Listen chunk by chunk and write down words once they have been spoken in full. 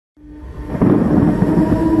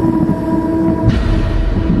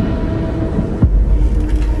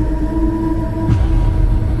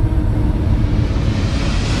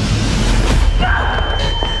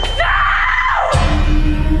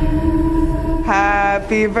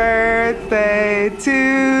Happy birthday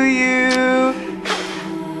to you.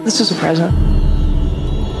 This is a present.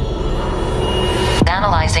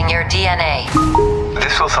 Analyzing your DNA.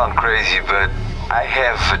 This will sound crazy, but I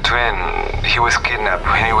have a twin. He was kidnapped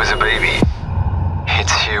when he was a baby.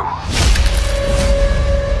 It's you.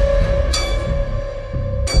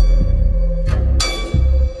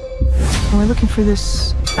 We're looking for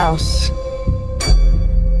this house.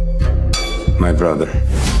 My brother,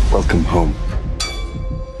 welcome home.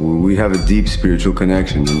 We have a deep spiritual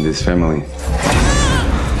connection in this family.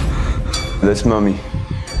 That's Mommy.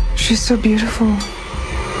 She's so beautiful.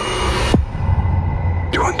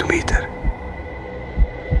 Do you want to meet her?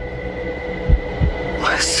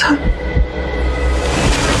 My son.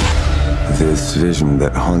 This vision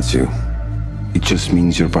that haunts you, it just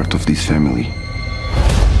means you're part of this family.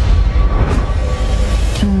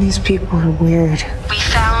 And these people are weird. We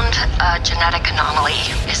found a genetic anomaly.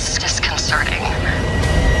 It's disconcerting.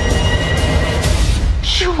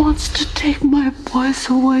 She wants to take my boys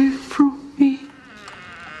away from me.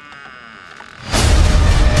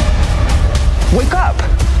 Wake up!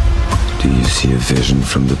 Do you see a vision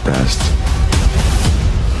from the past?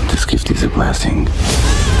 This gift is a blessing.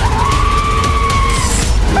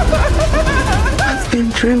 I've been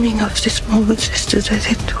dreaming of this moment since the day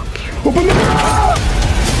they took you. Open the door!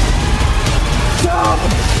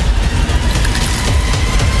 Stop!